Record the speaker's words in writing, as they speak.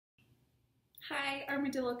Hi,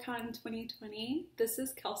 ArmadilloCon 2020. This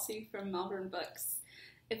is Kelsey from Malvern Books.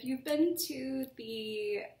 If you've been to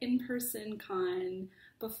the in-person con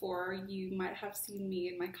before, you might have seen me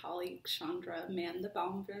and my colleague Chandra man the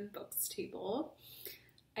Malvern Books table.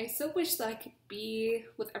 I so wish that I could be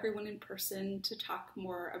with everyone in person to talk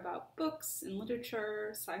more about books and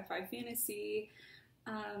literature, sci-fi, fantasy,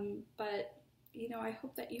 but I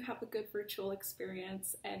hope that you have a good virtual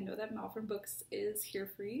experience and know that Malvern Books is here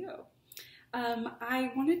for you.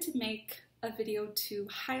 I wanted to make a video to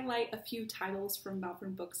highlight a few titles from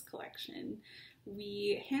Malvern Books collection.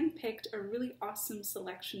 We handpicked a really awesome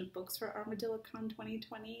selection of books for ArmadilloCon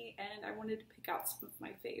 2020, and I wanted to pick out some of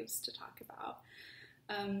my faves to talk about.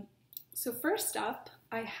 So first up,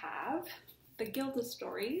 I have the Gilda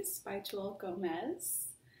Stories by Jewelle Gomez.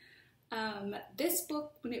 This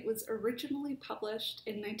book, when it was originally published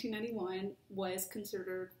in 1991, was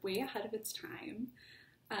considered way ahead of its time.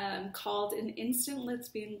 Called an instant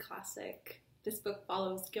lesbian classic, this book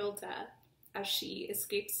follows Gilda as she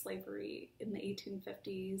escaped slavery in the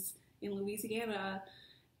 1850s in Louisiana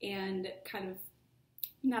and kind of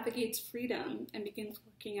navigates freedom and begins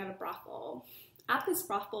working at a brothel. At this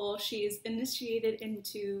brothel, she is initiated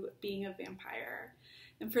into being a vampire,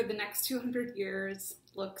 and for the next 200 years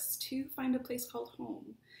looks to find a place called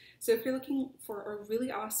home. So if you're looking for a really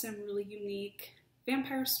awesome, really unique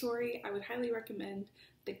vampire story, I would highly recommend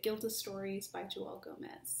the Gilda Stories by Jewelle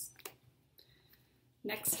Gomez.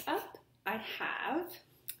 Next up, I have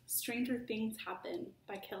Stranger Things Happen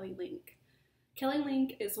by Kelly Link. Kelly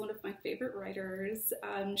Link is one of my favorite writers.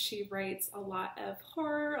 She writes a lot of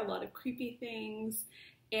horror, a lot of creepy things,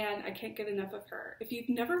 and I can't get enough of her. If you've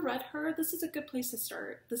never read her, this is a good place to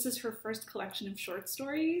start. This is her first collection of short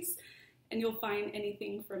stories, and you'll find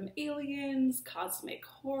anything from aliens, cosmic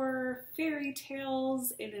horror, fairy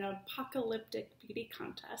tales, and an apocalyptic beauty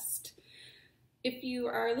contest. If you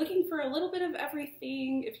are looking for a little bit of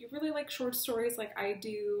everything, if you really like short stories like I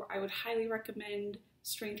do, I would highly recommend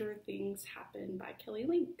Stranger Things Happen by Kelly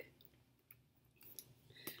Link.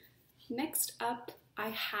 Next up, I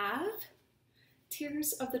have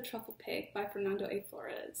Tears of the Trufflepig by Fernando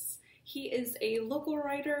Flores. He is a local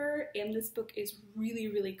writer, and this book is really,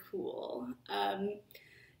 really cool.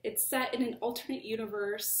 It's set in an alternate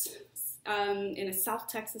universe in a South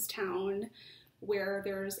Texas town where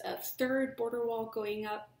there's a third border wall going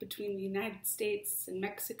up between the United States and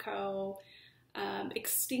Mexico.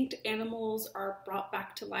 Extinct animals are brought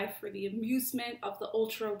back to life for the amusement of the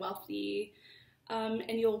ultra-wealthy.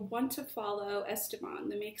 And you'll want to follow Esteban,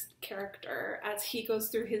 the main character, as he goes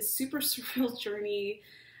through his super surreal journey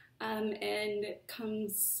and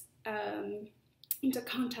comes into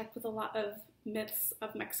contact with a lot of myths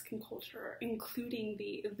of Mexican culture, including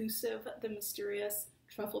the elusive, the mysterious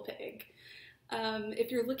Trufflepig.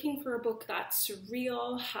 If you're looking for a book that's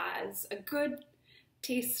surreal, has a good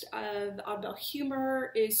taste of adult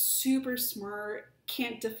humor, is super smart,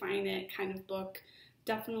 can't define it kind of book,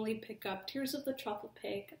 definitely pick up Tears of the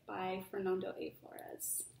Trufflepig by Fernando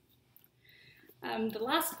Flores. The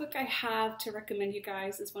last book I have to recommend you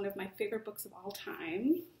guys is one of my favorite books of all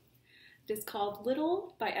time. It is called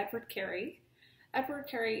Little by Edward Carey. Edward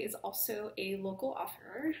Carey is also a local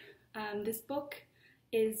author. This book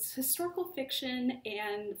is historical fiction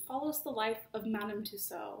and follows the life of Madame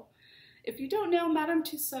Tussaud. If you don't know, Madame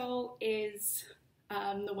Tussaud is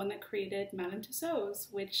the one that created Madame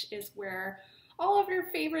Tussauds, which is where all of your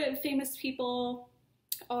favorite and famous people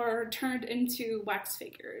are turned into wax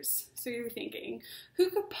figures. So you're thinking,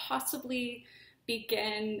 who could possibly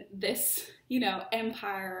begin this,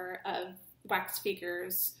 empire of wax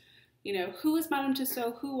figures? Who is Madame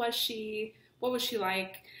Tussaud? Who was she? What was she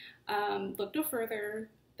like? Look no further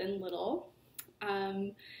than Little.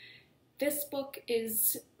 This book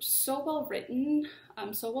is so well written,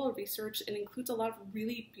 so well researched, and includes a lot of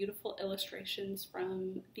really beautiful illustrations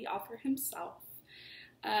from the author himself.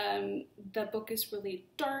 The book is really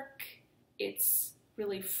dark, it's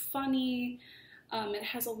really funny, it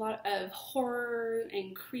has a lot of horror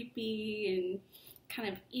and creepy and kind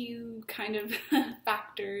of ew kind of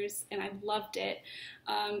factors, and I loved it.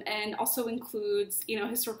 And also includes,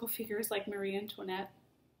 historical figures like Marie Antoinette.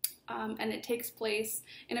 And it takes place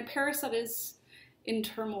in a Paris that is in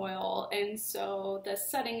turmoil, and so the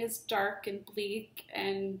setting is dark and bleak,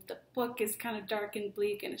 and the book is kind of dark and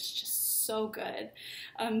bleak, and it's just so good.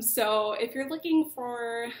 So if you're looking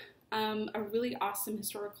for a really awesome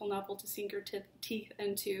historical novel to sink your teeth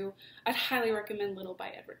into, I'd highly recommend Little by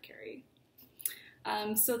Edward Carey.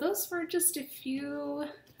 So those were just a few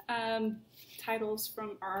titles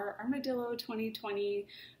from our Armadillo 2020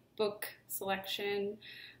 book selection.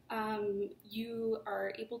 You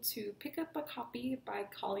are able to pick up a copy by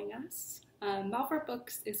calling us. Malvern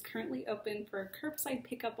Books is currently open for curbside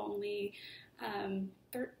pickup only,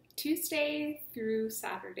 Tuesday through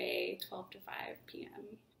Saturday, 12 to 5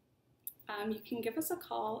 p.m. You can give us a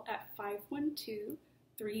call at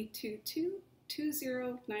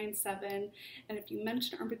 512-322-2097, and if you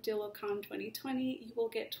mention ArmadilloCon 2020, you will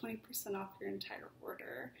get 20% off your entire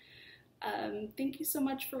order. Thank you so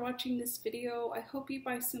much for watching this video. I hope you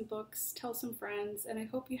buy some books, tell some friends, and I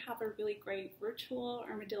hope you have a really great virtual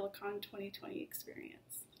ArmadilloCon 2020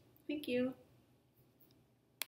 experience. Thank you.